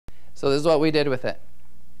So this is what we did with it.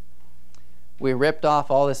 We ripped off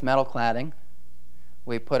all this metal cladding.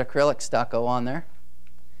 We put acrylic stucco on there.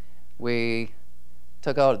 We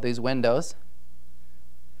took out these windows,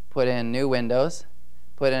 put in new windows,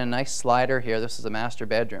 put in a nice slider here. This is a master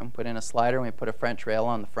bedroom. Put in a slider and we put a French rail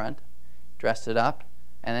on the front, dressed it up,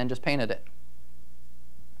 and then just painted it.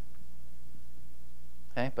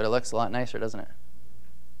 Okay, but it looks a lot nicer, doesn't it?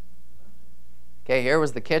 Okay, here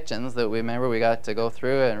was the kitchens that we remember we got to go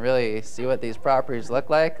through and really see what these properties look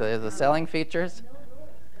like. There's the selling features.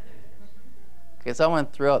 Okay, someone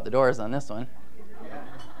threw out the doors on this one.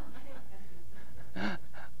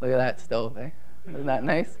 Look at that stove, eh? Isn't that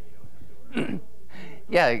nice?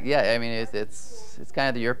 yeah, I mean it's kind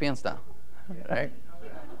of the European style, right?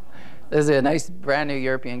 This is a nice brand new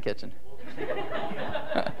European kitchen.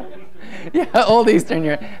 Yeah, old Eastern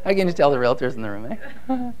Europe. How can you tell the realtors in the room,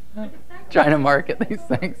 eh? Trying to market these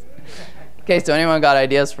things. Okay, so anyone got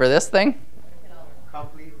ideas for this thing?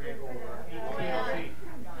 Complete makeover.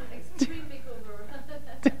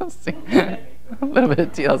 TLC. A little bit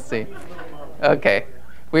of TLC. Okay,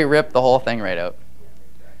 we ripped the whole thing right out.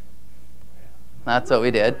 That's what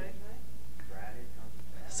we did.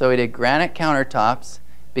 So we did granite countertops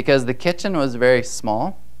because the kitchen was very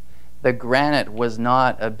small. The granite was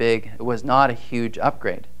not a huge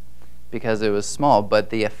upgrade because it was small, but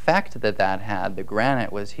the effect that that had, the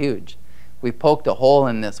granite was huge. We poked a hole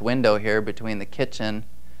in this window here between the kitchen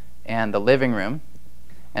and the living room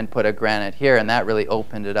and put a granite here, and that really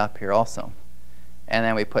opened it up here also. And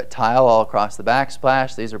then we put tile all across the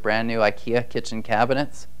backsplash. These are brand new IKEA kitchen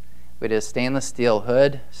cabinets. We did a stainless steel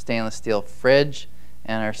hood, stainless steel fridge,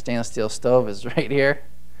 and our stainless steel stove is right here.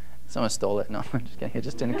 Someone stole it. No, I'm just kidding. It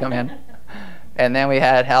just didn't come in. And then we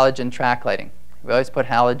had halogen track lighting. We always put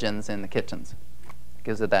halogens in the kitchens. It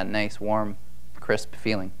gives it that nice, warm, crisp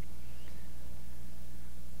feeling.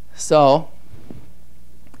 So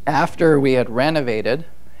after we had renovated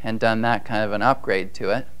and done that kind of an upgrade to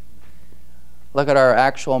it, look at our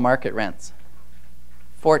actual market rents.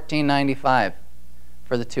 $14.95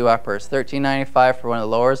 for the two uppers, $13.95 for one of the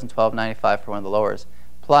lowers, and $12.95 for one of the lowers,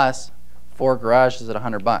 plus 4 garages at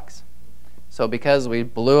 $100. So because we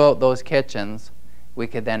blew out those kitchens, we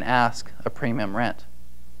could then ask a premium rent.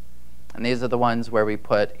 And these are the ones where we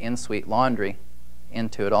put in-suite laundry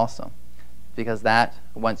into it also. Because that,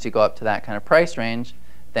 once you go up to that kind of price range,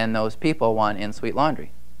 then those people want in-suite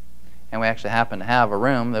laundry. And we actually happen to have a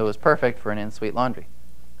room that was perfect for an in-suite laundry.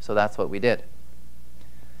 So that's what we did.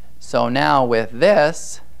 So now with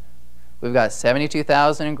this, we've got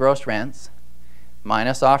 $72,000 in gross rents,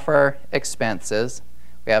 minus off our expenses.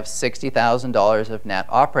 We have $60,000 of net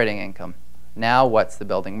operating income. Now what's the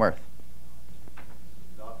building worth?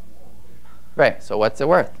 Right, so what's it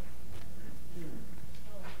worth?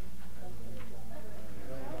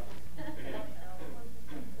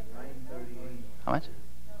 How much?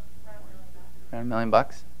 Around $1 million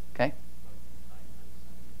bucks. Okay.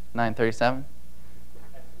 937.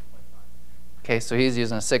 Okay, so he's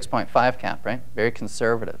using a 6.5 cap, right? Very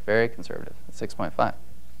conservative, 6.5.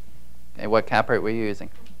 Okay, what cap rate were you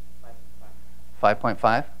using?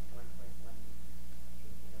 5.5.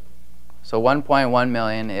 So 1.1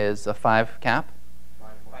 million is a 5 cap.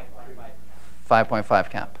 5.5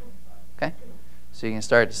 cap. Okay, so you can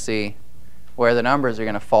start to see where the numbers are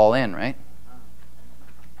going to fall in, right?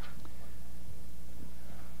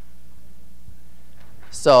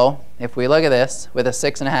 So if we look at this, with a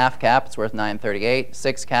 6.5 cap, it's worth 938.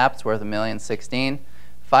 6 cap, it's worth $1,016,000.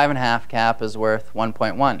 5.5 cap is worth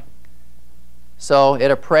 1.1. So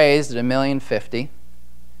it appraised at $1,050,000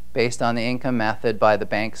 based on the income method by the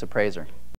bank's appraiser.